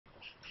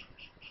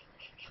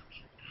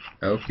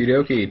Okie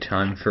dokie,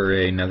 time for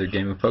another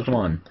game of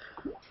Pokemon.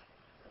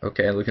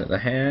 Okay, looking at the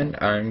hand,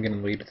 I'm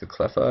gonna lead the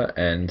Cleffa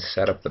and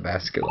set up the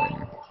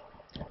Basculin.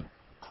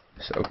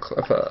 So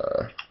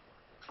Cleffa.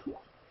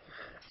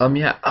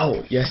 Yeah,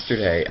 oh,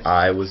 yesterday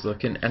I was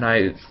looking and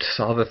I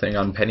saw the thing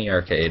on Penny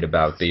Arcade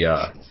about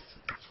the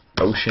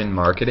ocean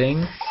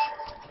marketing.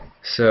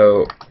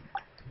 So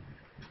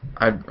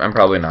I'm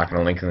probably not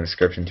gonna link in the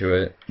description to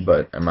it,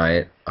 but I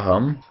might.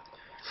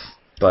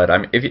 But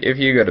if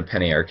you go to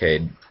Penny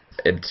Arcade,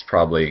 it's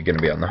probably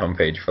gonna be on the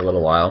homepage for a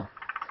little while.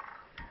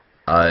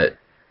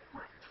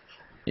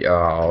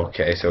 Yeah,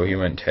 okay, so he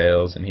went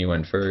tails and he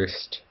went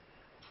first.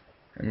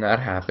 And that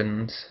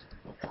happens.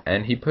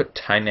 And he put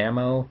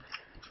Tynamo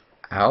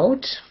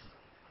out?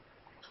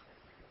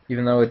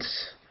 Even though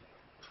it's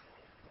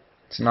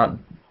not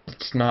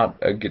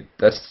a good,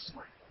 it's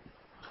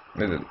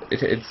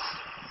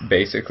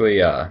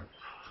basically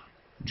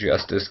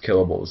just as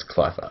killable as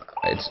Cleffa.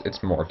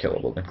 It's more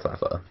killable than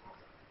Cleffa.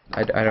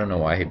 I don't know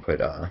why he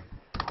put I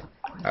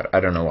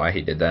don't know why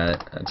he did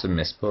that. That's a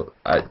misput.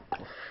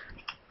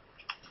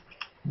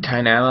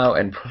 Tynamo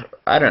and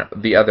I don't.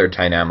 The other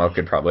Tynamo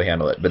could probably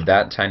handle it, but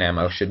that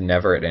Tynamo should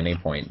never at any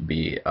point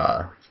be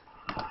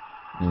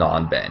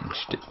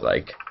non-benched,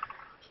 like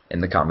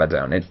in the combat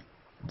zone.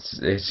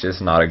 It's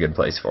just not a good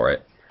place for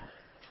it.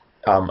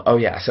 Oh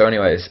yeah. So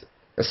anyways,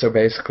 so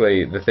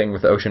basically the thing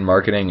with Ocean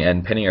Marketing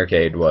and Penny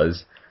Arcade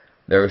was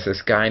there was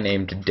this guy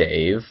named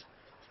Dave,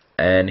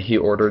 and he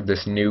ordered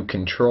this new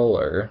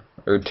controller,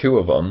 or two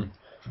of them.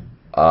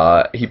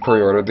 He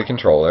pre-ordered the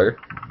controller,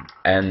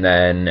 and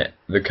then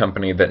the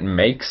company that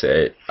makes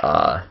it,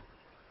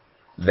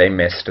 they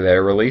missed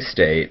their release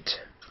date.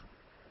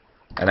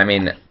 And I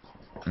mean,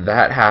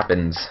 that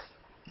happens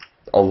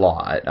a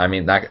lot. I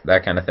mean, that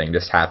kind of thing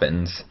just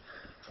happens.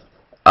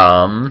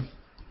 I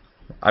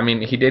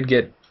mean, he did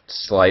get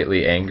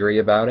slightly angry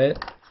about it.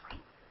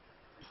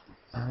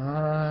 No,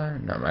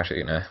 I'm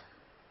gonna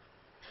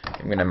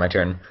have my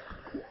turn.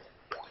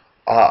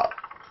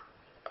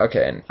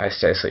 Okay, and I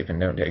stay asleep and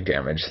don't take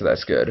damage, so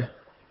that's good.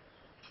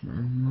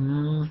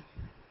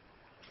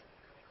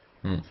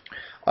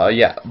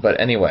 Yeah, but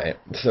anyway,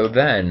 so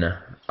then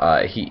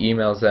he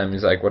emails them.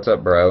 He's like, "What's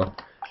up, bro?"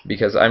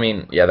 Because I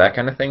mean, yeah, that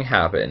kind of thing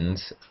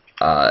happens.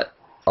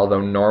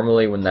 Although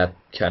normally when that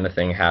kind of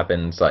thing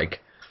happens,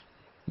 like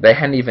they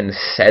hadn't even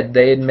said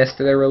they had missed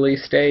their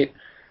release date.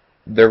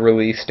 Their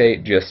release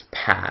date just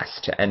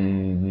passed,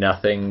 and no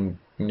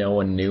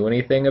one knew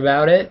anything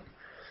about it.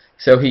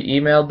 So he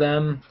emailed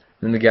them,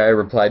 and the guy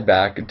replied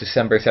back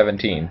December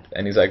 17th,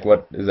 and he's like,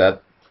 "What is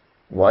that?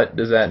 What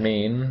does that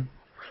mean?"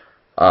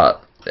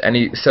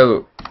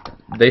 So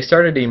they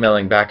started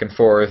emailing back and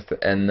forth,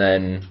 and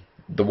then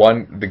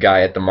the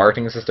guy at the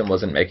marketing system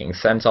wasn't making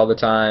sense all the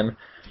time.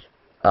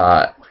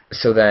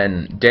 So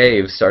then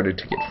Dave started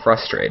to get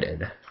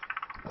frustrated.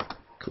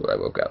 Cool, I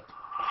woke up.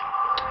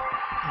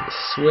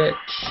 Switch.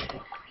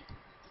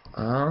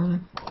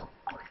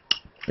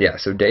 Yeah,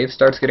 so Dave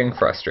starts getting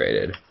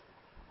frustrated.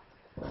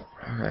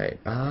 Alright,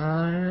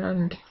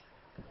 and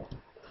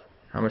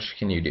how much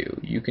can you do?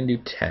 You can do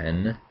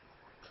 10.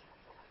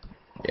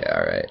 Yeah,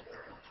 alright.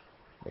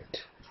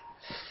 Wait.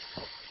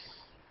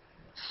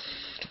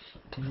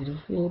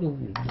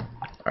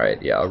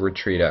 Alright, yeah, I'll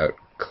retreat out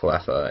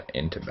Cleffa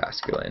into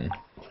Basculin,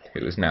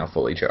 who is now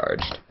fully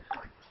charged.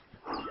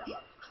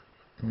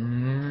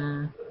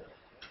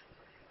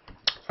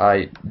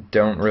 I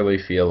don't really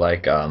feel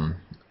like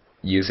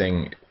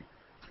using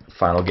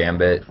Final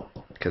Gambit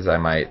because I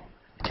might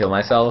kill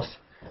myself.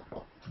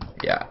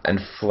 Yeah,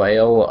 and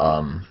Flail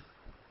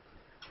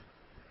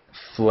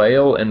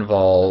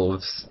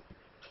involves,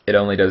 it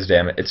only does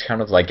damage. It's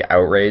kind of like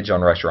Outrage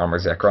on Reshiram or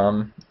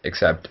Zekrom,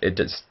 except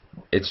it's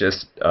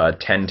just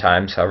 10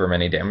 times however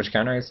many damage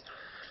counters.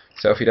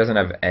 So if he doesn't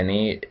have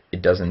any,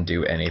 it doesn't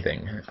do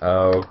anything.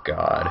 Oh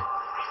god.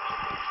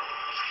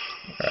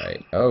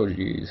 Alright, oh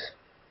jeez.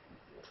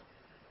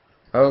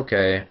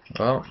 Okay,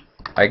 well,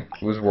 I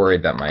was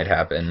worried that might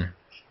happen.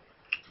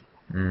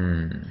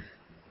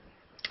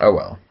 Oh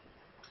well.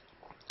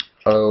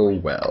 Oh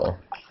well.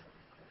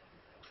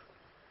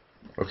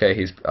 Okay,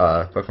 he's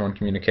Pokemon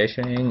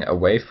communicating,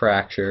 away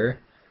Fracture.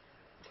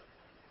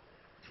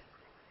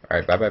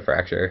 Alright, bye bye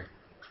Fracture.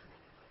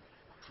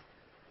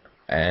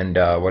 And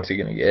what's he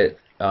gonna get?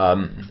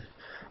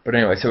 But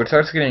anyway, so it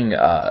starts getting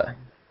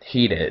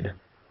heated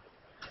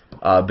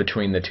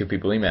between the two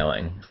people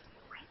emailing.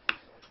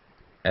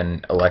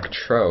 And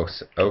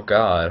Electros, oh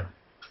god.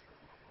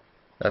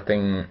 That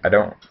thing,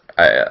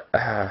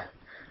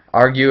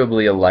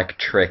 arguably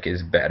Electric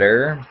is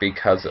better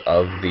because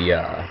of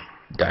the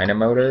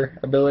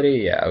Dynamotor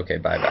ability. Yeah, okay,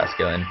 bye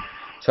Basculin.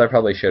 So I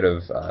probably should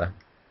have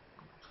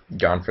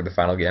gone for the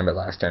Final Gambit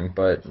last turn,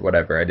 but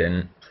whatever, I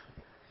didn't.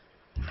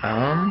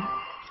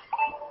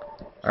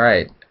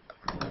 Alright.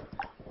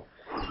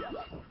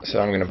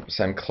 So I'm gonna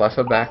send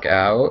Cleffa back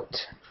out.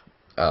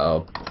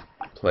 I'll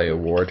play a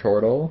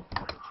Wartortle.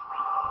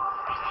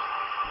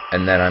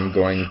 And then I'm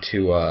going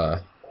to,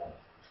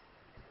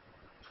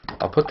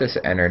 I'll put this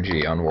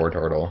energy on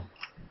Wartortle.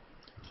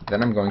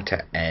 Then I'm going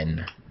to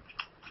N.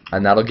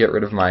 and that'll get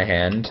rid of my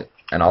hand,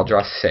 and I'll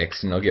draw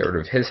 6, and he'll get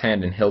rid of his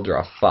hand, and he'll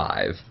draw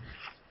 5.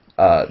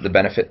 The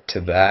benefit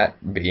to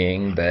that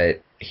being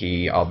that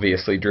he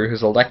obviously drew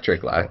his his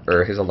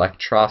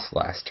Electros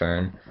last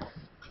turn,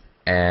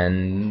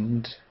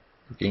 and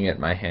looking at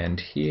my hand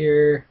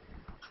here,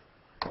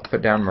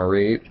 put down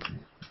Mareep,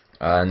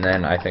 and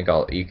then I think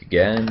I'll Eek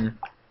again,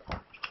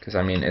 because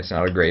I mean it's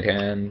not a great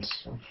hand.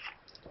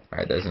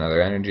 Alright, there's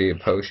another energy, a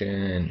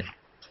potion,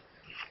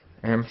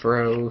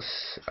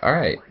 Ampharos.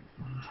 Alright,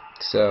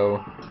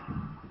 so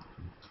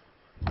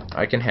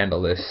I can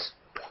handle this.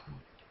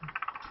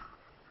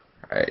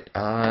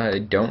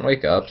 Alright, don't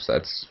wake up, so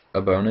that's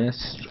a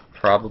bonus,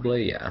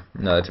 probably, yeah.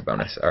 No, that's a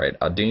bonus. Alright,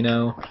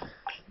 Audino,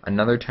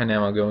 another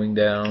Tynamo going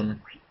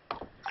down,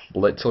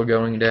 Blitzel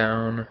going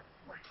down,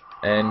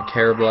 and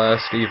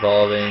Carablast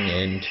evolving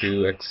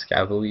into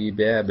Excavali,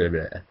 blah blah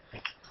blah.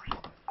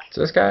 So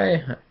this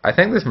guy, I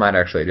think this might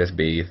actually just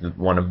be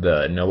one of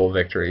the Noble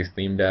Victories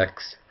theme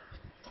decks.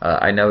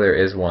 I know there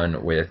is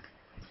one with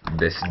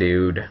this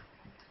dude,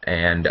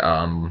 and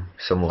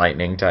some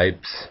lightning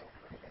types.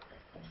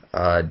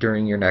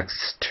 During your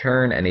next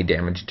turn, any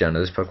damage done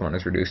to this Pokemon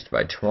is reduced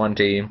by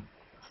 20.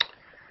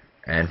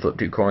 And flip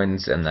 2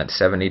 coins, and that's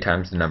 70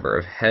 times the number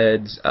of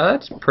heads.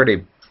 That's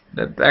pretty...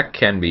 That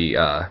can be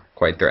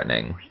quite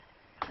threatening.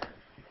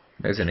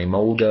 There's an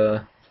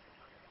Emolga.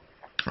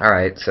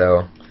 Alright,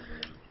 so...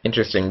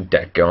 interesting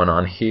deck going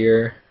on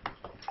here.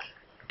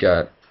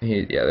 Yeah,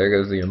 there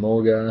goes the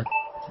Emolga.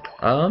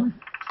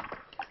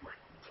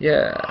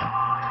 Yeah.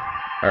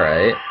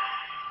 Alright.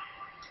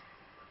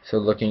 So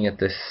looking at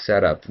this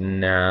setup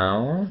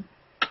now,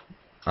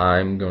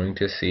 I'm going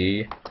to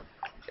see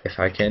if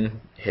I can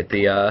hit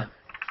the,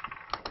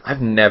 I've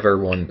never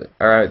won,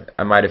 or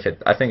I might have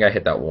hit, I think I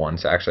hit that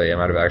once, actually. I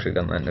might have actually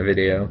done that in a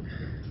video.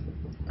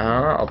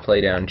 I'll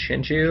play down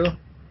Chinchu,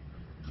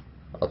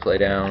 I'll play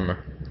down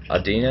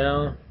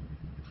Audino,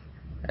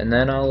 and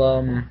then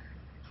I'll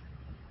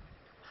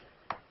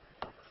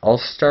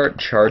start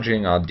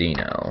charging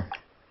Audino.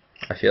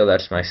 I feel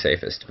that's my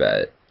safest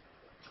bet.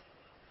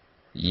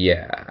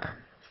 Yeah.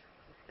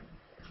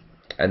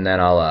 And then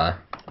I'll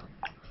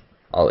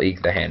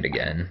Eek the hand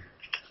again.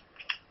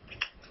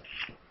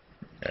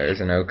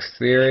 There's an Oak's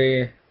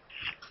Theory.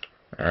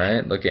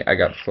 Alright, I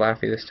got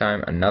Flaffy this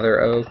time. Another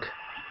Oak.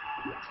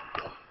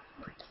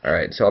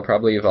 Alright, so I'll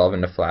probably evolve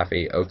into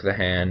Flaffy, Oak the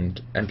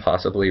hand, and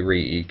possibly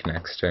re-Eek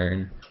next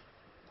turn.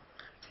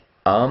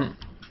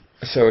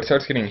 So it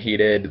starts getting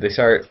heated. They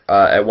start,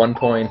 at one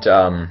point,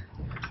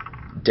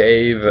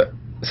 Dave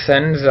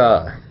sends,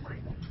 a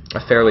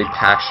fairly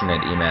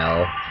passionate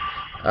email.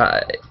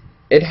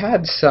 It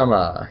had some,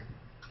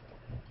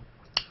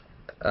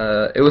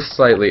 it was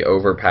slightly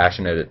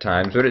over-passionate at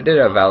times, but it did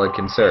have valid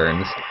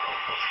concerns.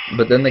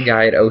 But then the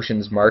guy at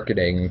Ocean's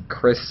Marketing,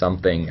 Chris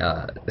something,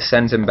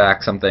 sends him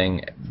back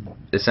something,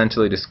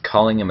 essentially just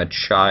calling him a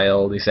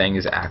child. He's saying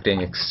he's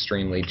acting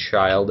extremely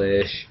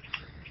childish.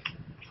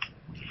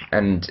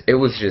 And it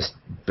was just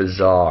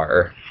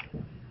bizarre.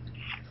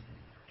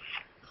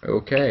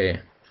 Okay.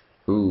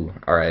 Ooh,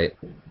 alright.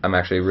 I'm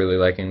actually really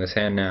liking this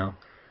hand now.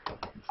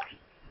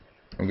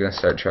 I'm gonna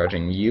start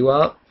charging you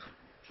up.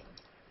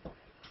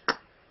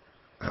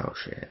 Oh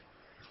shit.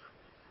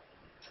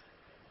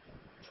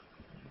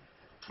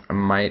 I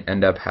might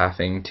end up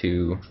having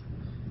to...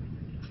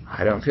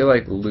 I don't feel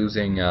like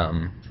losing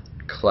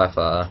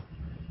Cleffa.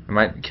 I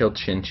might kill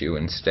Chinchu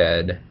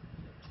instead.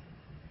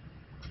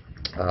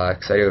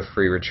 Because I do a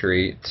free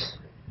retreat.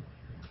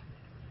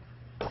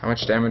 How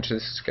much damage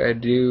does this guy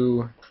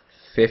do?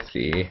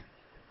 50.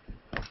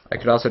 I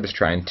could also just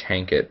try and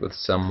tank it with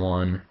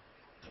someone.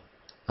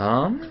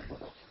 Or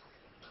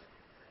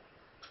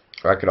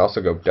I could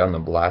also go down the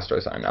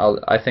Blastoise sign.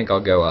 I think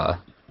I'll go, I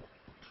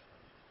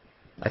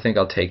think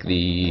I'll take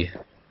the...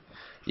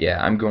 Yeah,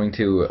 I'm going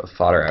to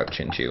fodder out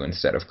Chinchu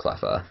instead of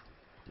Cleffa.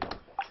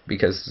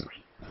 Because...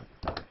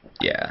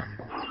 Yeah.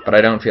 But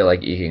I don't feel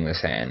like eking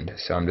this hand,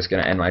 so I'm just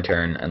going to end my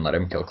turn and let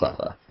him kill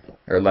Cleffa.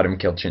 Or let him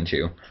kill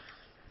Chinchu.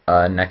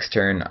 Next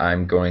turn,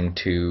 I'm going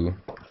to...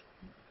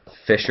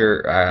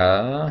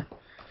 Fisher,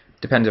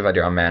 depends if I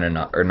draw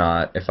mana or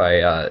not. If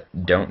I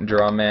don't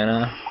draw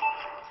mana...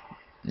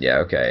 Yeah,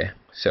 okay.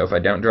 So if I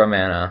don't draw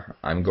mana,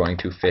 I'm going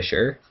to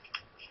Fisher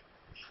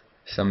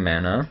some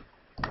mana.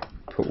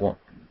 Put one...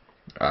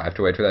 I have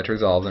to wait for that to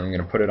resolve, then I'm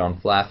going to put it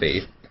on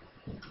Flaffy.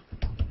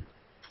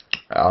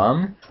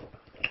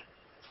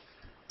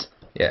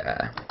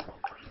 Yeah.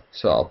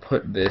 So I'll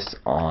put this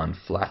on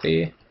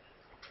Flaffy.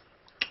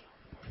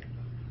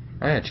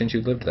 Oh yeah,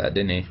 Chinchu lived that,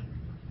 didn't he?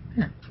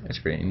 Yeah, that's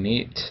pretty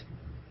neat.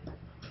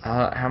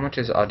 How much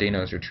is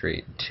Audino's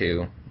retreat?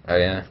 2. Oh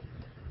yeah.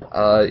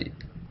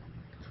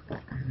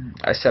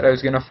 I said I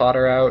was gonna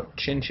fodder out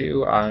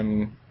Chinchu.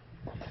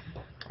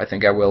 I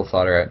think I will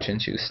fodder out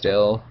Chinchu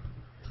still.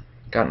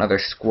 Got another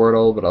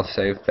Squirtle, but I'll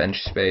save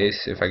bench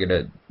space if I get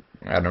a...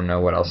 I don't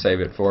know what I'll save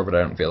it for, but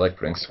I don't feel like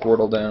putting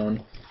Squirtle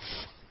down.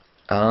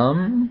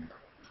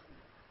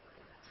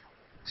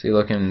 See,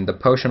 looking, the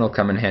potion will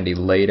come in handy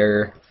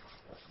later.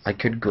 I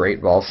could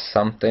Great Ball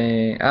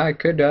something. I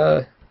could,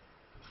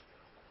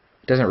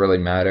 It doesn't really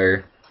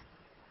matter.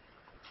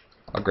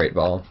 I'll Great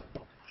Ball.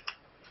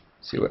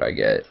 See what I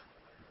get.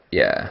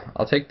 Yeah,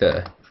 I'll take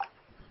the...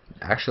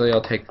 Actually,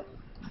 I'll take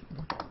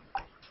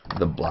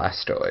the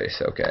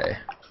Blastoise. Okay.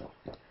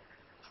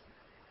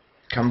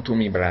 Come to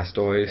me,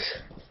 Blastoise.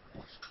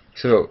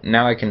 So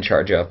now I can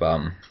charge up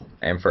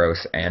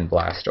Ampharos and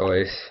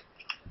Blastoise.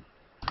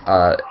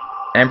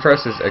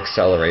 Ampharos's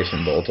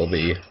Acceleration Bolt will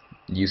be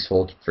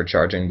useful for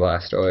charging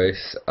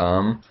Blastoise.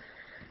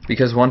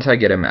 Because once I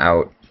get him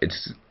out,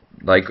 it's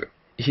like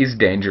he's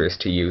dangerous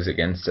to use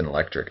against an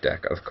electric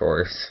deck, of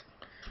course.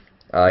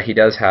 He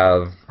does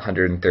have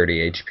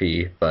 130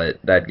 HP, but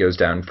that goes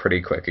down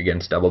pretty quick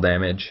against double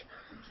damage.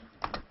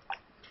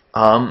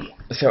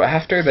 So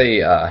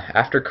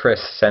after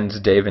Chris sends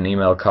Dave an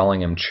email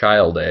calling him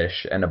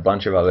childish and a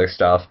bunch of other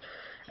stuff,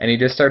 and he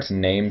just starts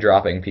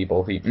name-dropping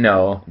people.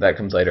 No, that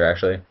comes later,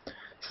 actually.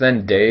 So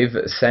then Dave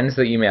sends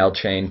the email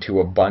chain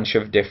to a bunch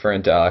of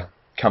different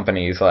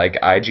companies like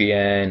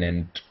IGN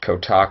and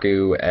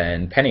Kotaku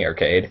and Penny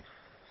Arcade.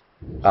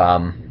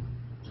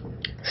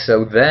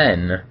 So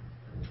then,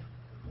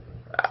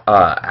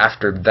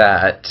 after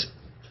that,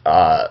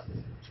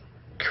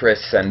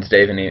 Chris sends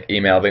Dave an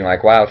email being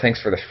like, wow,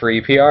 thanks for the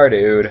free PR,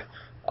 dude.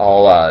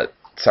 All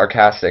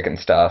sarcastic and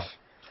stuff.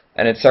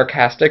 And it's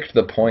sarcastic to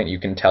the point you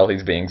can tell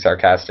he's being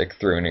sarcastic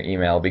through an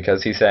email,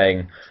 because he's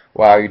saying,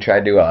 wow, you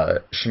tried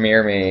to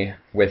smear me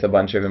with a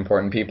bunch of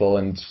important people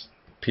and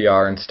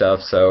PR and stuff,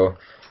 so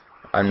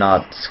I'm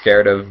not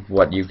scared of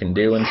what you can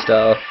do and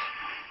stuff.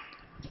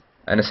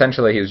 And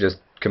essentially he was just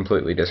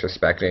completely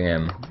disrespecting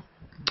him.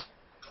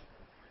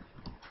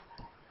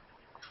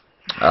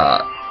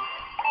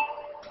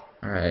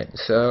 Alright,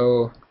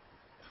 so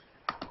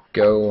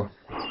go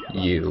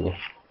you.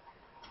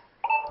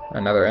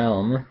 Another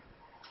Elm.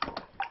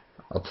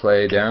 I'll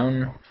play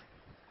down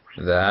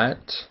that.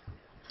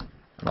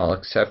 And I'll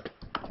accept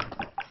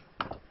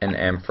an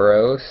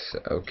Ampharos.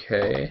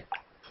 Okay.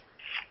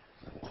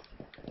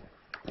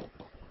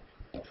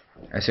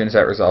 As soon as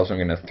that resolves, I'm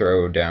going to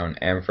throw down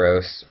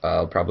Ampharos.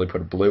 I'll probably put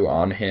a blue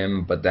on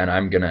him, but then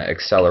I'm going to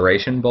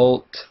Acceleration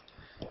Bolt.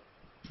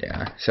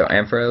 Yeah, so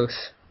Ampharos.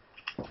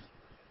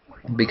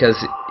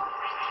 Because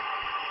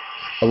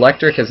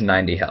Electric has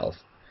 90 health.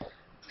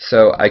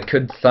 So I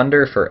could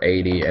Thunder for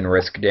 80 and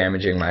risk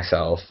damaging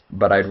myself,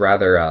 but I'd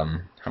rather,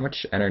 how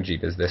much energy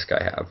does this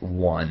guy have?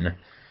 1.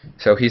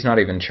 So he's not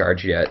even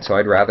charged yet, so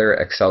I'd rather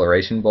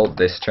Acceleration Bolt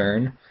this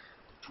turn,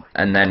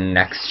 and then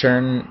next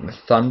turn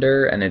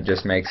Thunder, and it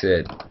just makes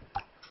it,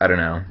 I don't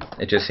know,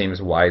 it just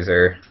seems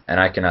wiser, and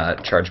I can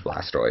charge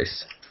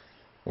Blastoise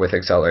with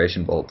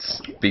Acceleration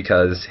Bolts,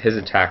 because his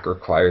attack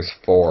requires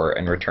 4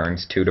 and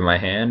returns 2 to my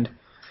hand,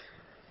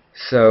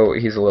 so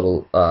he's a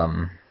little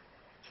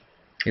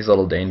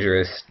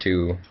dangerous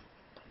to...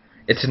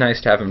 It's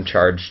nice to have him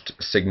charged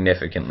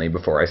significantly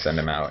before I send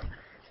him out.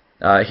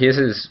 He has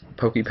his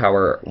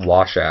Pokepower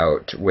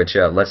Washout, which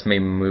lets me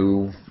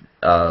move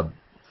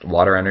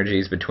water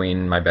energies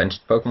between my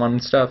benched Pokemon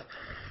and stuff.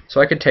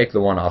 So I could take the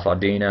one off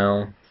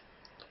Audino,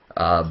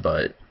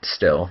 but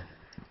still,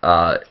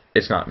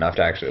 it's not enough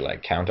to actually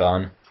like count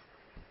on.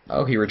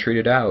 Oh, he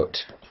retreated out.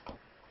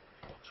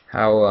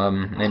 How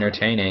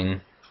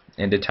entertaining.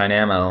 Into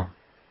Tynamo,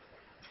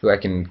 who I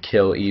can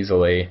kill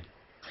easily.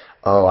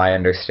 Oh, I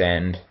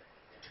understand.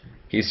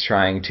 He's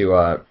trying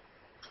to,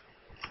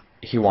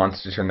 he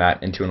wants to turn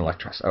that into an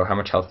Electros. Oh, how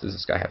much health does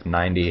this guy have?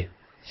 90.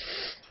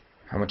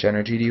 How much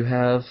energy do you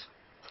have?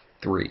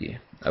 3.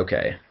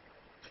 Okay.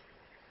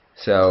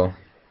 So,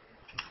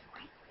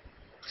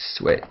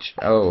 switch.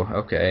 Oh,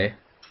 okay.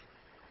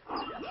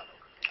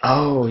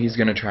 Oh, he's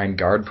gonna try and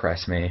guard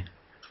press me.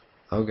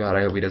 Oh god,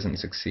 I hope he doesn't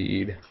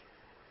succeed.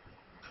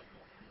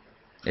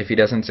 If he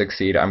doesn't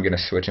succeed, I'm gonna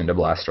switch into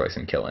Blastoise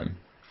and kill him.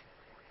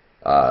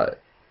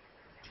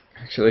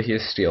 Actually, he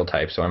is Steel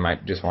type, so I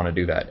might just want to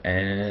do that.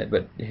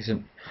 But it's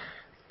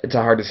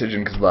a hard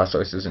decision because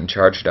Blastoise isn't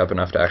charged up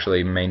enough to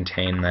actually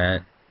maintain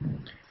that.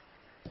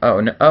 Oh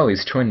no! Oh,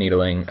 he's Twin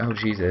Needling. Oh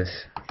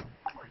Jesus!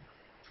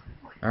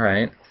 All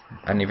right.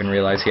 I didn't even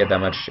realize he had that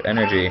much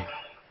energy.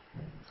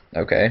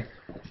 Okay.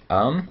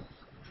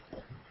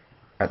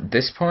 At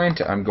this point,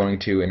 I'm going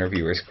to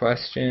Interviewer's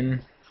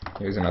Question.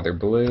 Here's another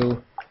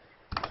blue.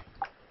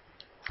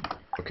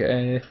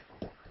 Okay.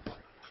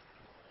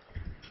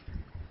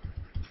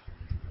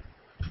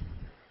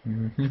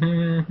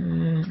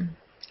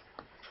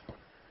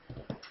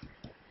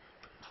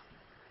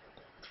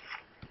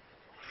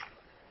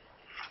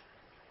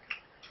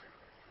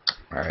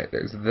 Alright,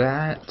 there's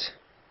that.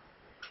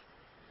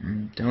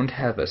 Don't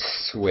have a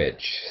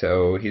switch,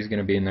 so he's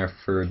gonna be in there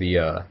for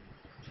the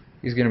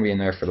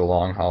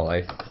long haul,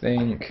 I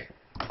think.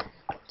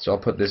 So I'll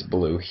put this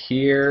blue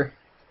here.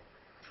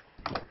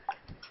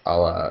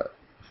 I'll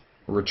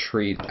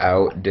retreat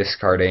out,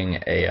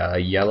 discarding a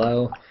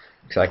yellow,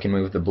 because I can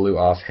move the blue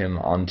off him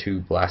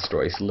onto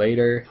Blastoise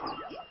later.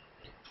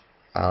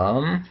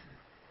 And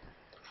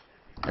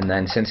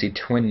then since he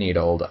Twin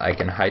Needled, I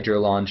can Hydro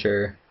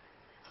Launcher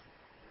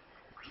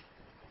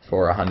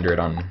for 100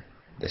 on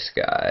this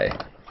guy.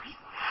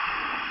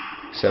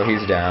 So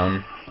he's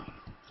down.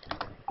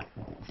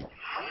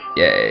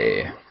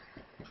 Yay.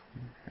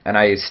 And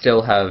I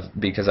still have,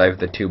 because I have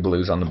the 2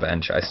 blues on the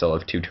bench, I still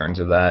have 2 turns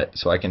of that,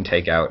 so I can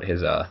take out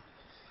his,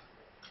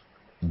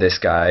 this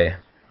guy,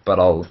 but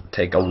I'll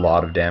take a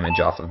lot of damage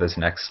off of this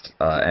next,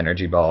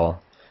 energy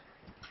ball.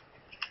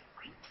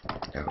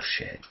 Oh,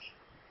 shit.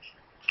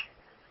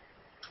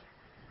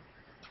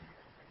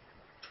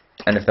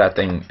 And if that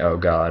thing, oh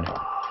god,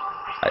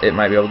 it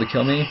might be able to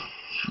kill me.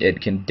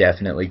 It can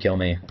definitely kill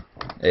me.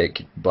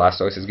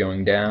 Blastoise is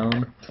going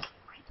down.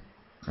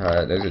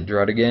 There's a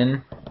Drud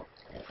again.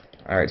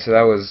 Alright, so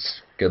that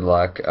was good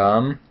luck.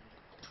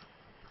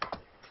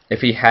 If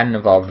he hadn't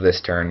evolved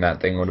this turn,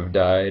 that thing would have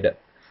died.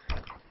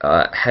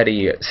 Had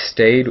he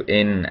stayed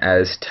in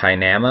as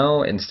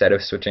Tynamo instead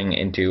of switching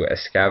into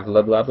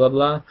Escavla blah blah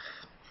blah,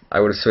 I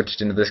would have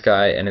switched into this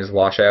guy, and his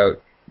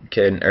washout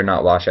can, or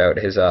not washout,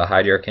 his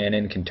Hydro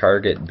Cannon can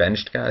target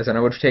benched guys, and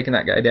I would have taken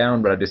that guy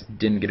down, but I just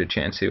didn't get a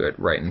chance to it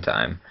right in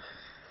time.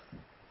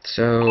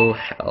 So,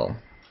 hell.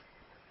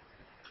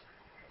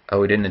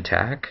 Oh, he didn't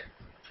attack?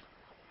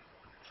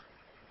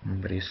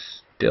 But he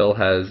still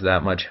has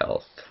that much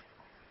health.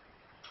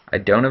 I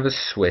don't have a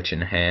switch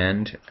in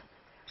hand.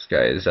 This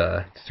guy is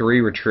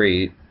 3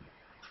 retreat.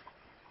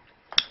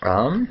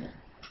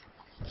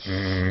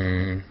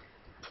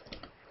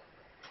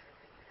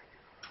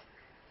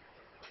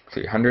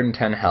 See,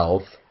 110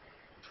 health.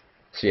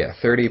 So yeah,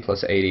 30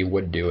 plus 80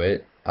 would do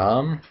it.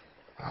 Oh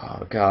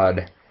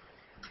god.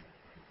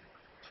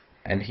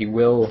 And he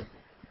will,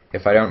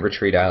 if I don't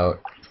retreat out.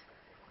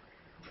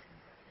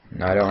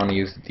 No, I don't want to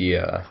use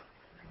the,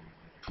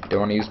 don't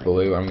want to use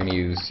blue. I'm going to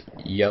use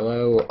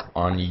yellow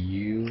on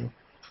you.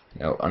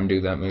 No,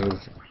 undo that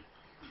move.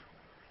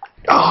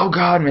 Oh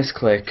god,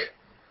 misclick.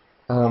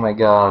 Oh my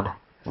god.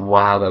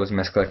 Wow, that was a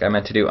misclick. I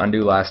meant to do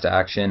undo last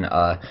action,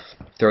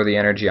 throw the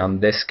energy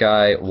on this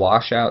guy,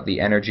 wash out the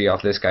energy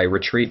off this guy,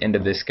 retreat into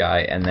this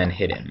guy, and then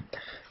hit him.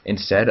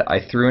 Instead, I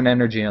threw an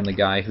energy on the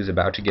guy who's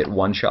about to get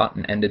one shot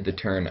and ended the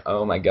turn.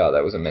 Oh my god,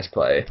 that was a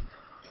misplay.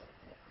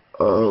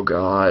 Oh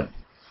god.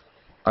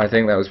 I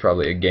think that was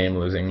probably a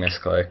game-losing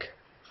misclick.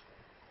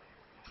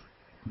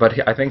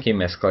 But I think he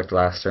misclicked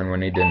last turn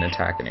when he didn't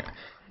attack anyway.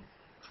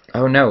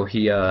 Oh no,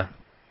 he, oh,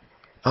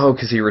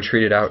 because he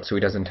retreated out, so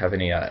he doesn't have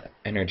any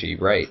energy.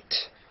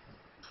 Right.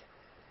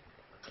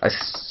 I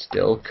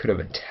still could have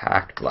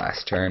attacked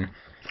last turn.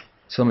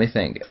 So let me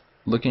think.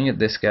 Looking at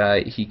this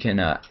guy, he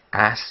can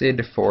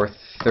Acid for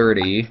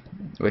 30,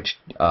 which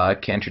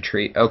can't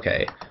retreat.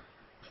 Okay.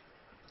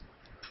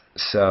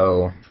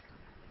 So...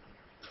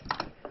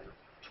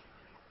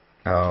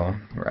 Oh,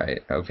 right.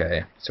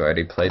 Okay. So I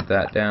already played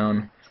that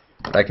down.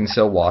 But I can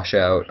still wash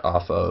out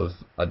off of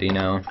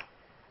Audino.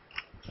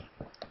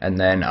 And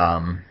then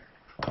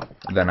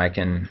I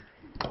can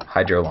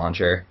Hydro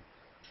Launcher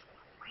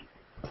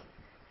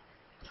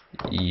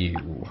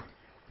you.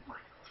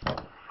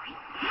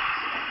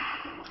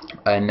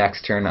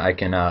 Next turn I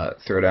can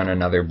throw down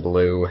another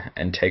blue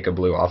and take a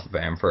blue off of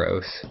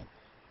Ampharos.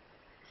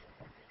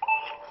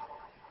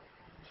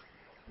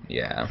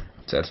 Yeah,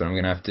 so that's what I'm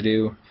gonna have to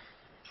do.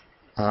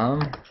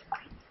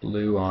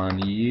 Blue on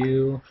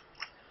you.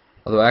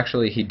 Although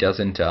actually he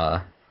doesn't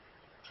yeah,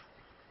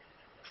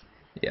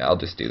 I'll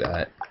just do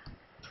that.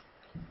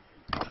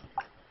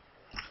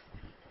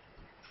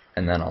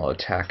 And then I'll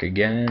attack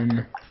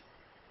again.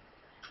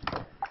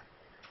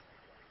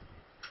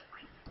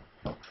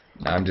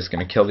 Now I'm just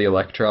going to kill the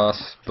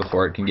Electros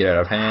before it can get out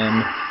of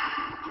hand.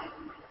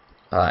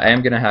 I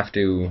am going to have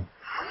to...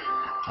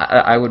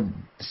 I would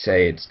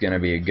say it's going to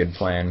be a good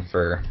plan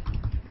for...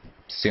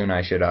 Soon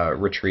I should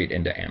retreat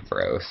into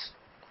Ampharos.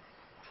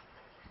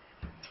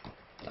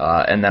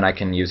 And then I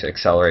can use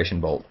Acceleration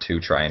Bolt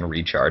to try and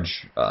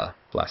recharge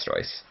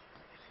Blastoise.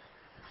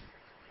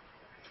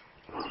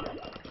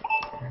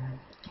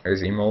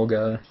 There's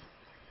Emolga.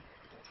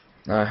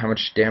 How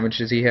much damage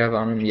does he have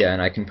on him? Yeah,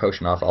 and I can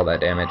potion off all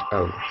that damage.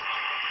 Oh.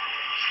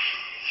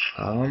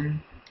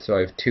 So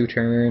I have 2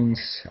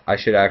 turns. I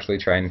should actually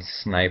try and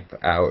snipe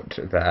out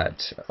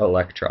that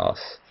Electros.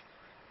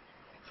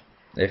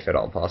 If at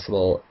all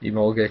possible.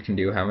 Emolga can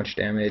do how much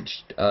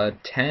damage?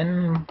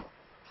 10?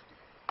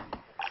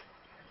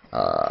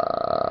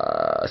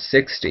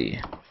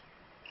 60.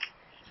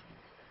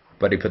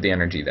 But he put the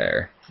energy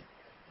there.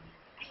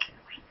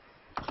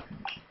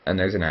 And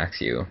there's an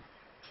Axew.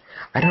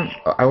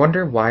 I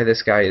wonder why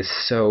this guy is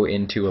so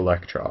into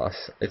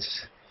Electros.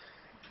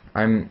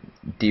 I'm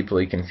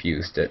deeply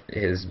confused at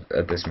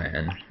this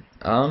man.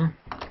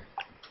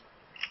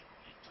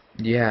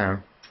 Yeah.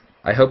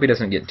 I hope he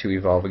doesn't get to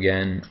evolve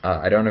again.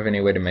 I don't have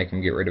any way to make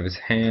him get rid of his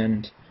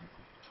hand.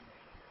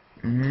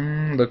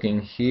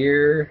 Looking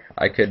here,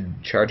 I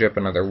could charge up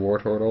another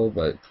Wartortle,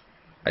 but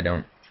I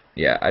don't.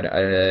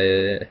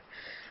 Yeah,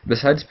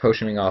 besides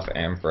potioning off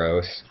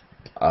Ampharos,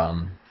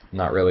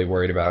 not really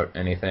worried about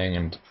anything,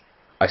 and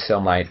I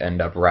still might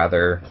end up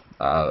rather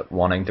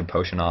wanting to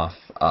potion off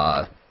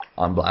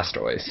on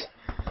Blastoise.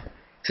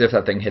 Because if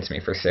that thing hits me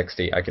for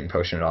 60, I can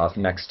potion it off.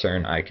 Next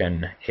turn, I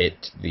can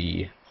hit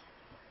the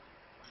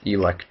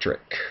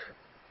Electric.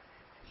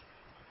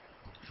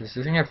 Does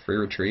this thing have free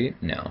retreat?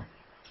 No.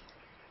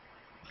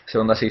 So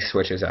unless he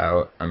switches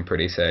out, I'm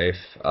pretty safe.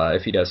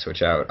 If he does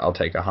switch out, I'll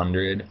take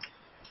 100.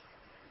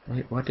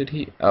 Wait, what did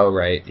he... Oh,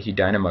 right. He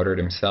dynamotored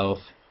himself.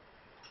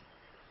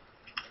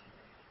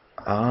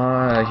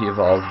 He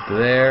evolved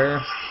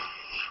there.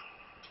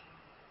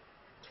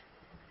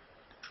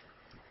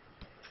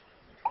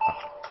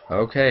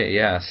 Okay,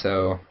 yeah,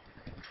 so...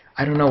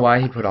 I don't know why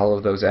he put all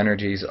of those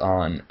energies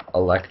on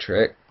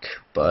electric,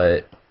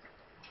 but...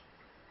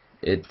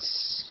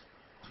 It's...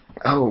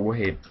 Oh,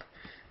 wait.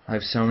 I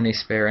have so many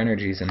spare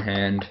energies in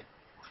hand.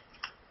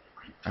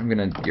 I'm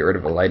gonna get rid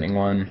of a lightning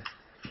one.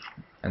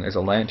 And there's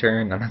a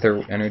lantern,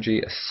 another energy,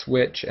 a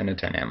switch, and a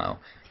Dynamo.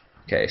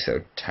 Okay, so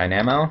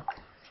Dynamo,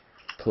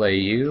 play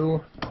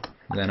you.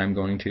 Then I'm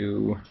going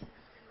to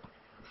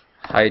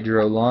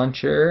Hydro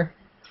Launcher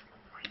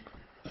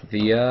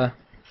via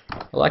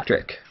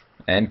electric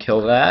and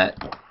kill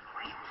that.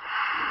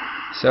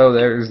 So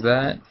there's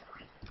that.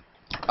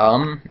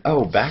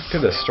 Oh, back to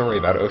the story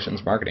about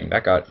Ocean's marketing.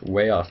 That got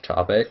way off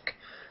topic.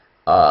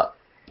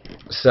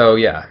 So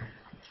yeah,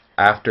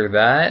 after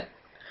that,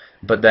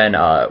 but then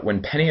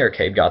when Penny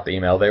Arcade got the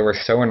email, they were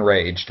so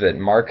enraged that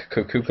Mark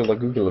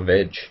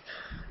Kukukalaguglovich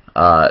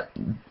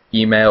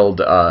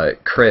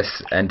emailed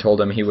Chris and told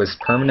him he was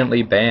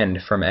permanently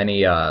banned from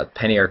any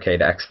Penny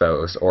Arcade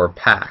expos or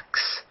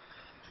PAX,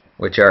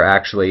 which are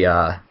actually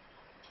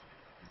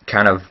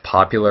kind of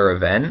popular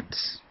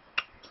events.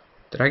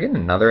 Did I get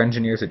another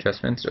Engineer's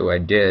Adjustments? Oh, I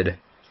did.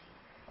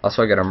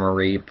 Also, I got a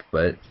Mareep,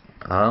 but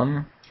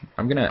I'm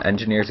gonna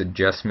Engineer's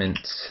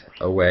Adjustments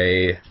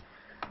away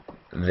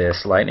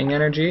this lightning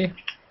energy.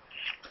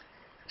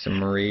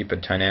 Some Mareep, a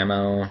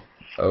Dynamo,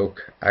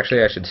 Oak.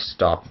 Actually, I should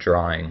stop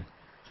drawing.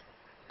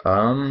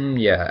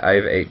 Yeah, I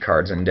have 8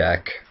 cards in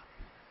deck.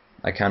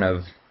 I kind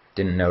of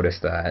didn't notice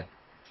that.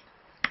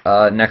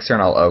 Next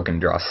turn I'll Oak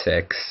and draw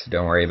 6.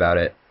 Don't worry about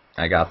it.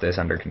 I got this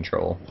under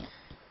control.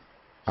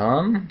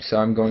 So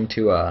I'm going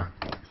to,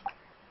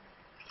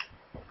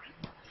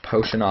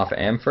 potion off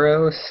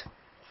Ampharos.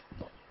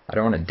 I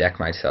don't want to deck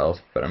myself,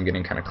 but I'm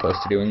getting kind of close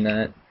to doing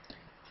that.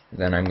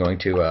 Then I'm going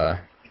to,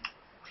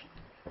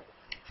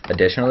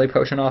 additionally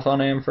potion off on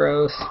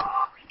Ampharos.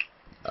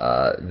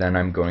 Then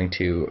I'm going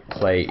to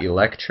play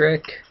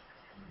Electric.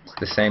 It's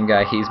the same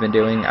guy he's been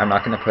doing. I'm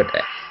not going to put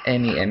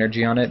any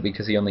energy on it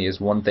because he only has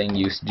one thing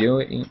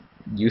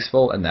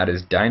useful, and that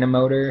is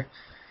Dynamotor,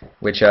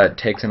 which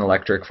takes an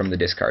electric from the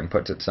discard and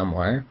puts it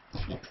somewhere.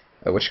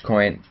 At which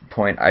point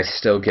I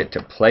still get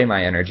to play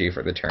my energy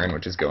for the turn,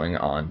 which is going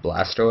on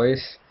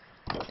Blastoise.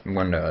 I'm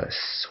going to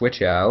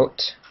switch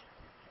out.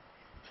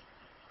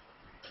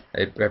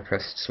 I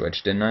pressed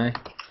switch, didn't I?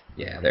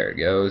 Yeah, there it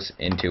goes.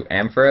 Into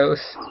Ampharos.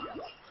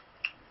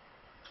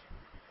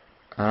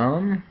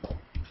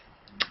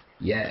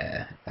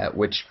 Yeah. At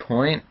which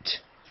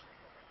point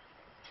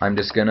I'm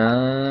just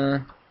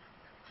gonna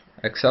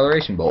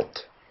Acceleration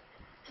Bolt.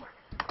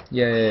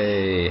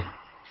 Yay!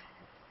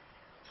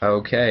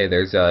 Okay,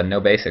 there's no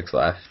basics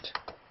left,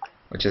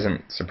 which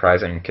isn't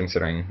surprising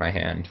considering my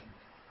hand.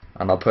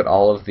 And I'll put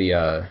all of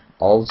the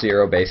all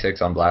 0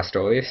 basics on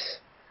Blastoise,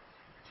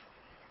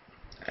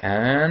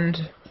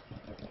 and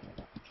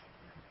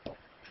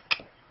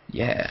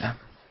yeah.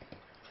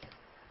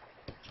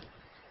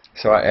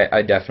 So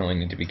I definitely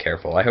need to be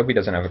careful. I hope he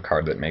doesn't have a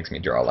card that makes me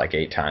draw like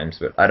 8 times,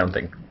 but I don't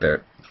think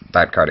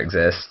that card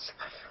exists.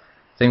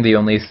 I think the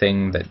only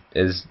thing that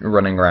is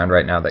running around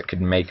right now that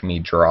could make me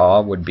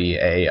draw would be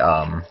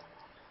an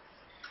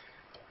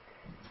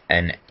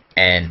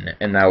N,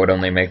 and that would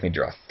only make me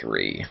draw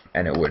 3,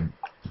 and it would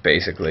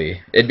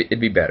basically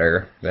it'd be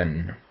better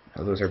than...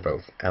 Oh, those are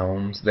both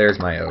elms. There's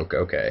my oak.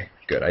 Okay,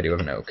 good. I do have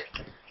an oak.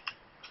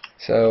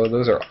 So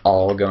those are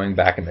all going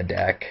back in the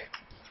deck.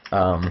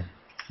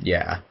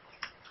 Yeah.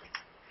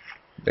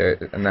 There,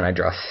 and then I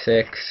draw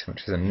 6,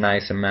 which is a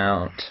nice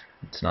amount.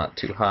 It's not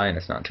too high and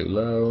it's not too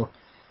low.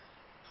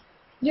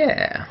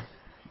 Yeah.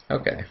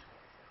 Okay.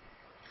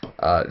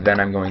 Then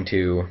I'm going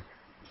to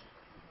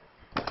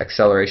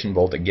Acceleration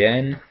Bolt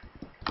again.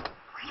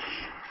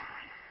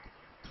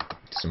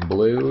 Some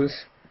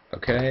blues.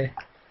 Okay.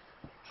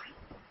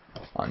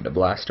 On to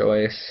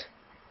Blastoise.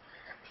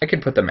 I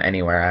could put them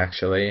anywhere,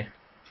 actually.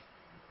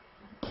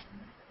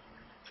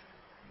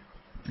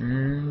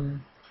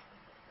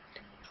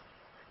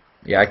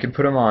 Yeah, I could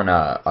put them on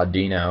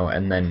Audino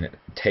and then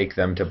take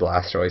them to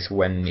Blastoise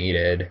when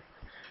needed,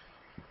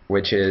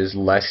 which is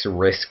less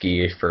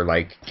risky for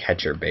like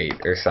catcher bait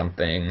or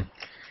something.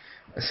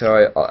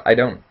 So I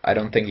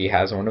don't think he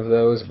has one of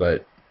those,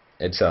 but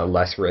it's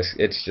less risk.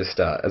 It's just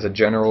as a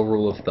general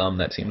rule of thumb,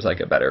 that seems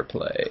like a better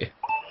play.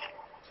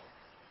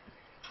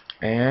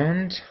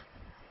 And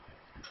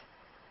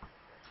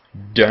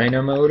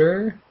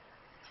Dynamotor.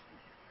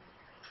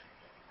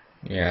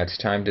 Yeah, it's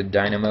time to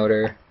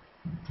Dynamotor.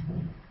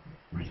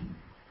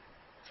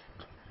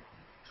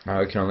 Oh,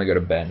 I can only go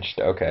to benched.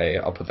 Okay,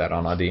 I'll put that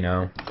on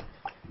Audino.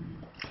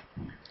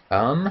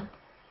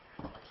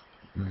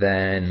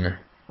 Then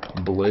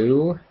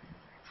blue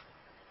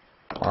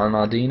on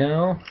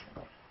Audino.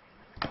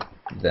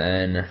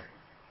 Then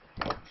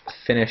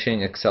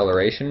finishing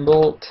Acceleration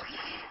Bolt.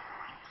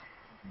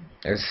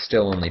 There's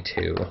still only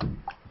 2,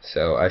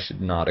 so I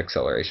should not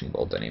acceleration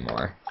bolt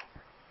anymore.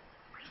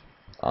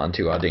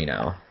 Onto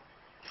Audino.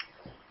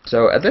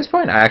 So at this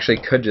point, I actually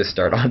could just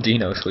start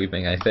Audino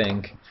sweeping, I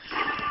think.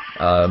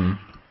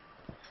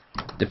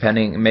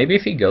 Depending, maybe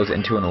if he goes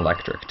into an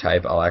electric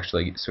type, I'll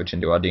actually switch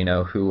into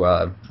Audino, who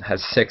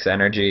has 6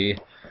 energy.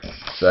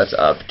 So that's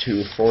up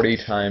to 40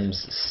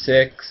 times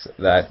 6.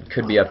 That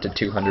could be up to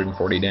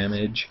 240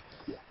 damage.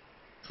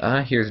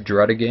 Here's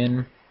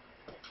Druddigan.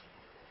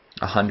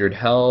 100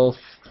 health.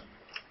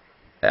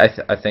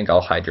 I think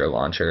I'll Hydro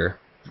Launcher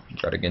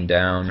Druddigan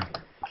down.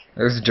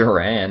 There's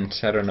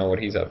Durant. I don't know what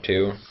he's up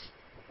to.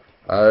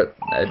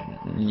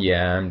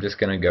 Yeah, I'm just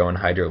gonna go and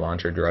Hydro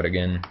Launcher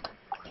Druddigan.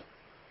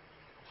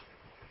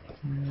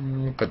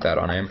 Put that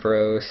on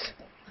Ampharos.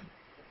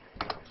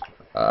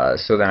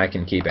 So then I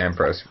can keep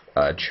Ampharos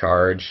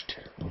charged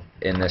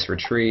in this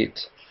retreat.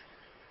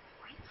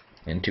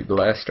 Into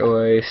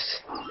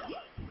Blastoise.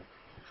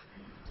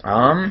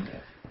 And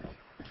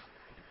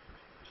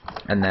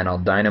then I'll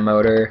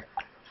Dynamotor.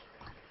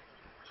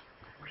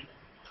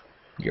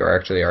 You're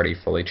actually already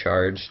fully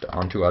charged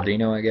onto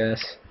Audino, I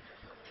guess.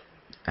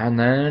 And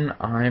then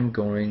I'm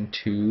going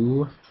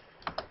to...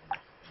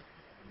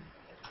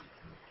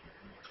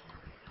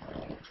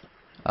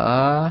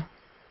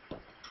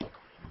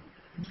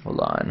 hold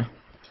on.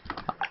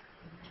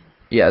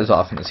 Yeah, as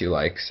often as you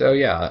like. So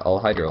yeah, I'll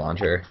Hydro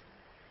Launcher.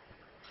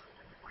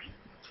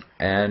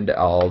 And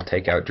I'll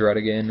take out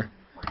Druddigan.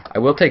 I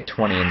will take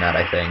 20 in that,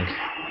 I think.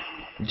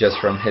 Just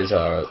from his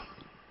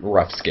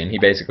rough skin. He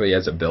basically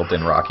has a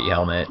built-in Rocky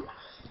helmet.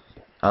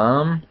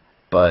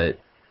 But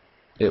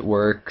it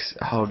works.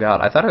 Oh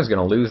god, I thought I was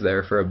gonna lose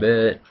there for a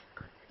bit.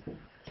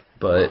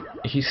 But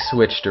he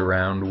switched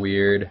around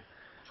weird.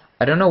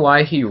 I don't know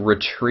why he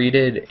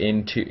retreated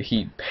into...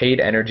 He paid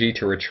energy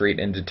to retreat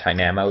into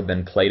Tynamo,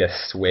 then played a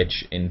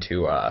switch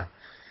into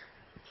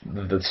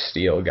the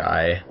Steel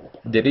guy.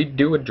 Did he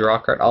do a draw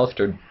card? I'll have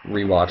to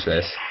rewatch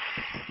this.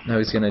 No,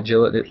 he's gonna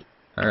Jill it.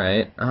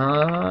 Alright.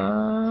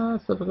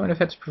 Flip a coin if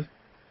it's...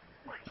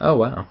 Oh,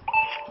 wow.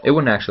 It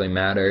wouldn't actually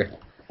matter.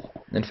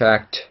 In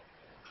fact,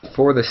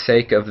 for the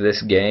sake of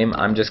this game,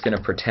 I'm just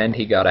gonna pretend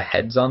he got a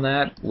heads on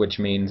that, which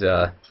means,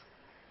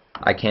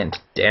 I can't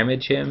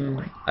damage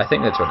him. I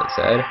think that's what it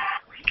said.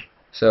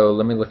 So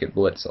let me look at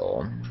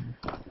Blitzel.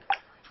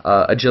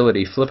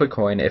 Agility. Flip a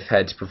coin if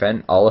heads.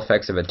 Prevent all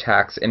effects of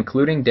attacks,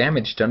 including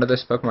damage done to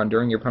this Pokemon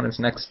during your opponent's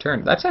next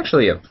turn. That's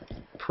actually a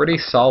pretty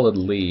solid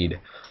lead.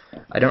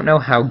 I don't know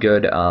how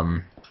good,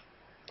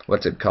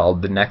 what's it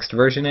called, the next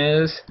version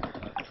is.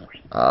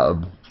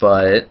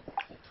 But,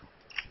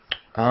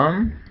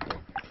 so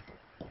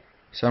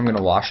I'm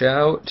gonna wash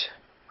out.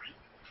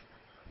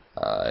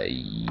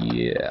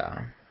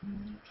 Yeah.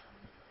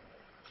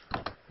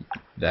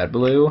 That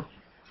blue.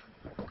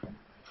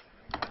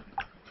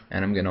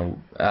 And I'm gonna,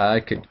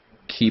 I could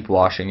keep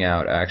washing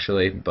out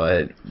actually,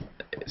 but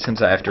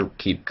since I have to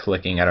keep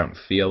clicking, I don't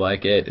feel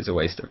like it. It's a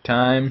waste of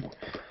time.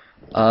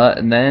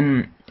 And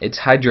then it's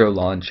Hydro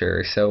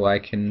Launcher, so I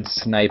can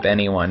snipe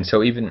anyone.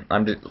 So even,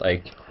 I'm just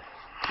like,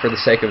 for the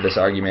sake of this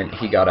argument,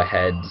 he got a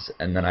heads,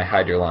 and then I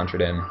Hydro Launched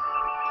him.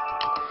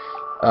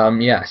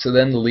 Yeah, so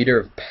then the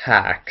leader of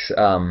packs,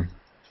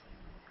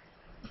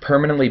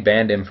 permanently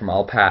banned him from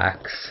all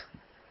packs.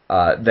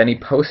 Then he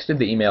posted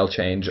the email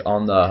change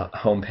on the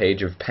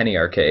homepage of Penny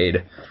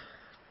Arcade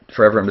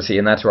for everyone to see,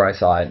 and that's where I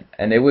saw it.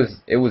 And it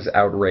was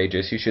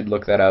outrageous. You should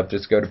look that up.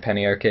 Just go to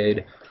Penny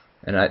Arcade,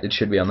 and it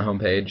should be on the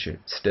homepage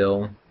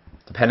still,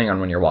 depending on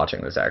when you're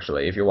watching this.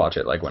 Actually, if you watch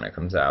it like when it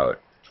comes out,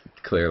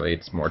 clearly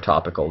it's more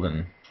topical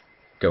than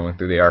going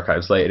through the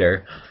archives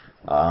later.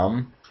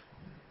 Yeah,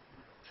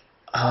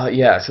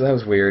 so that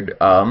was weird.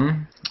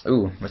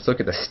 Ooh, let's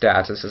look at the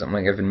stats. This is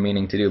something I've been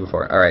meaning to do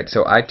before. Alright,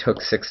 so I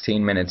took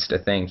 16 minutes to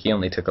think. He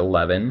only took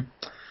 11.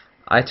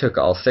 I took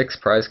all 6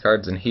 prize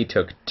cards, and he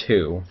took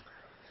 2.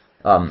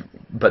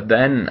 But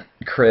then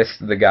Chris,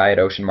 the guy at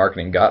Ocean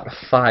Marketing, got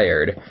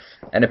fired.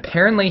 And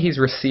apparently he's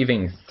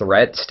receiving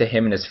threats to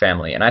him and his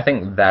family. And I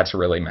think that's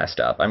really messed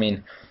up. I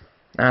mean,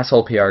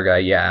 asshole PR guy,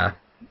 yeah.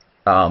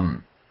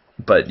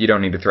 But you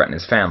don't need to threaten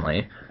his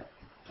family.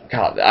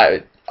 God,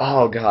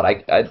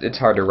 it's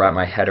hard to wrap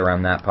my head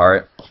around that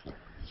part.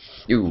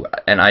 Ooh,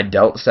 and I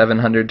dealt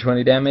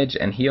 720 damage,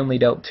 and he only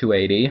dealt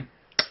 280.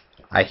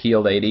 I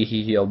healed 80,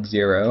 he healed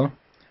 0.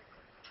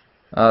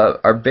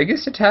 Our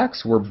biggest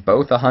attacks were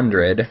both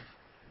 100.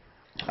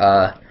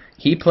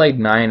 He played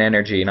 9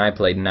 energy, and I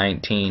played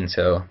 19,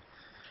 so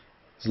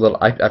it's a little.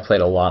 I played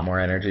a lot more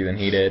energy than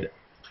he did.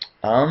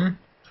 Let's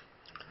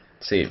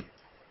see.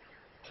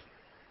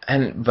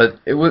 But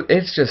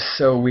it's just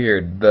so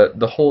weird.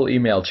 The whole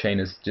email chain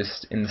is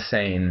just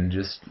insane.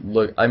 Just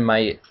look, I'm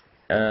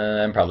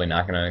probably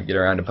not gonna get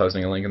around to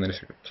posting a link in the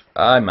description.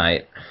 I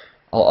might.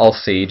 I'll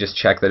see. Just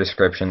check the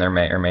description. There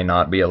may or may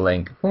not be a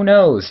link. Who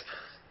knows?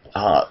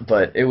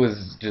 But it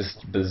was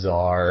just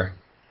bizarre.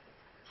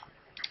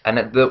 And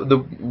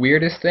the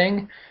weirdest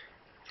thing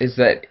is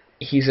that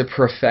he's a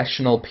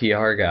professional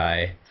PR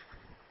guy,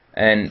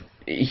 and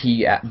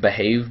he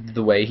behaved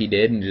the way he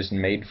did and just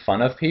made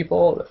fun of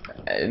people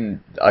and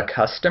a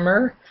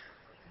customer.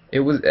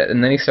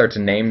 And then he starts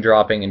name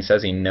dropping and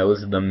says he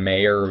knows the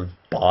mayor of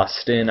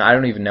Boston. I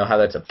don't even know how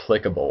that's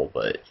applicable,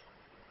 but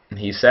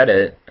he said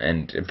it,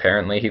 and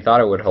apparently he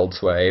thought it would hold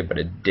sway, but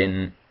it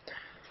didn't.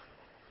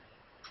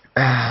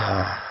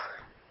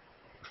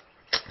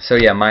 So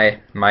yeah, my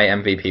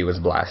MVP was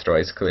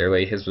Blastoise.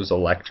 Clearly, his was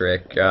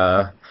electric.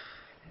 Yeah,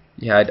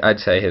 I'd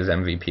say his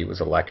MVP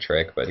was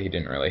electric, but he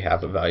didn't really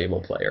have a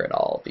valuable player at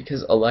all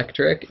because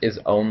electric is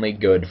only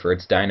good for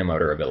its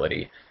Dynamotor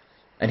ability,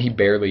 and he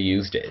barely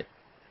used it.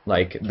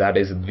 Like, that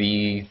is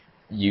the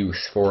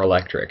use for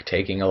electric,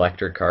 taking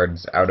electric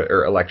cards out of,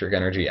 or electric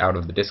energy out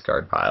of the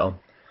discard pile.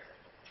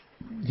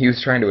 He was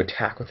trying to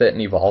attack with it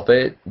and evolve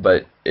it,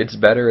 but it's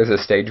better as a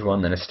stage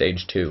 1 than a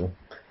stage 2.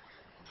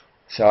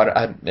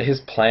 So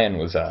his plan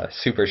was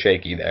super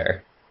shaky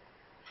there.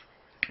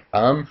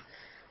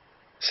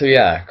 So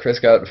yeah, Chris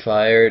got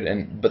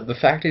fired, but the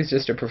fact he's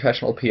just a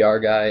professional PR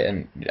guy,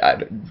 and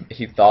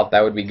he thought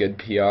that would be good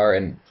PR,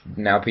 and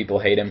now people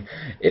hate him.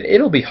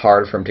 It'll be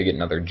hard for him to get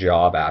another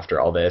job after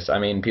all this. I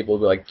mean, people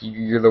will be like,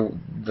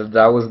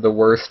 that was the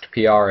worst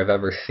PR I've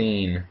ever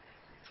seen.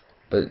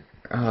 But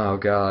oh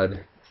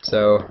god.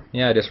 So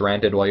yeah, I just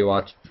ranted while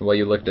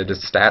you looked at a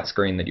stat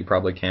screen that you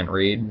probably can't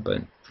read,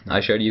 but I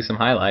showed you some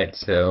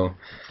highlights. So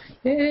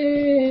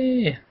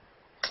yay!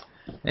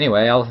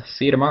 Anyway, I'll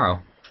see you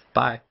tomorrow.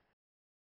 Bye.